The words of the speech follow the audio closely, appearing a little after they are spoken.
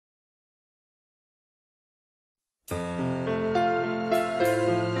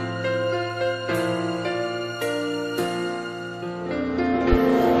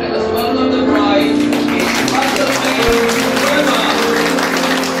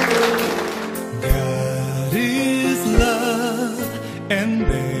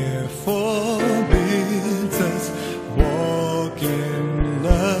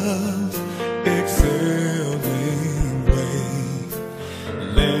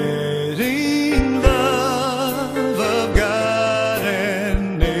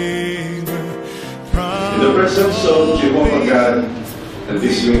persons of Jehovah God and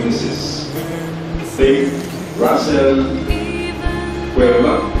these witnesses, take Russel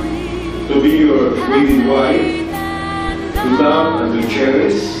to be your wedded wife, to love and to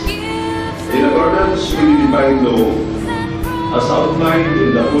cherish, in accordance with the divine law, as outlined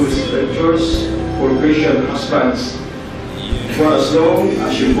in the Holy Scriptures for Christian husbands, for as long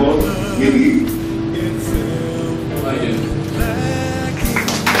as you both believe. I do.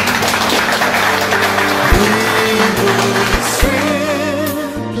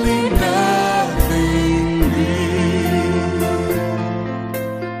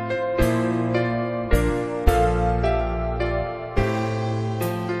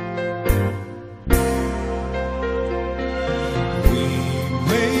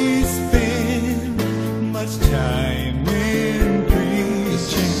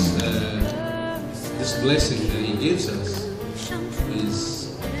 This blessing that He gives us is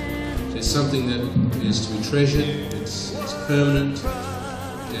something that is to be treasured, it's permanent,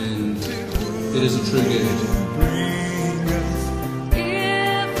 and it is a true gift.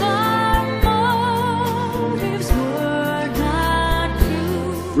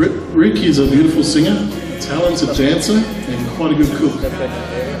 Rick is a beautiful singer, a talented dancer, and quite a good cook.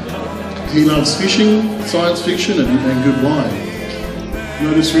 He loves fishing, science fiction, and good wine.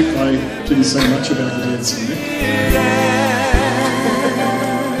 Notice, Rick, I didn't say much about the dancing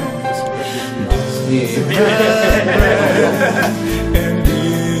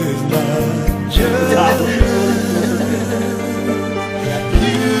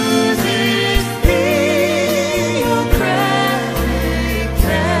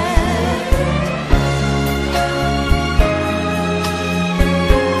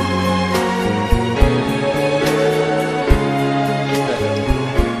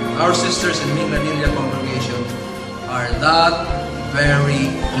Our sisters in Minglanilla congregation are that very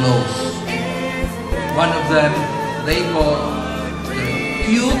close. One of them they call the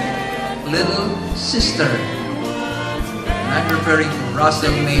cute little sister. And I'm referring to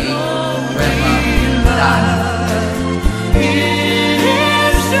Russel May Dan.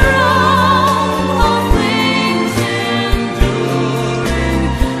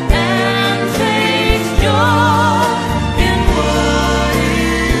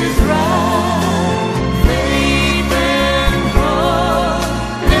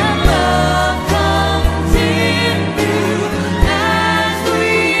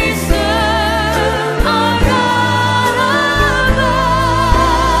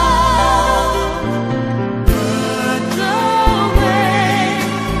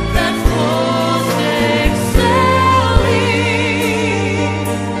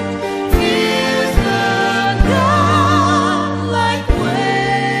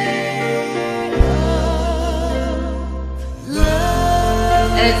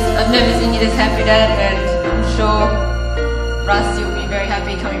 I've never seen you this happy, Dad, and I'm sure Russ, you'll be very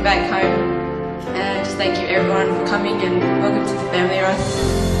happy coming back home. And just thank you everyone for coming, and welcome to the family, Russ.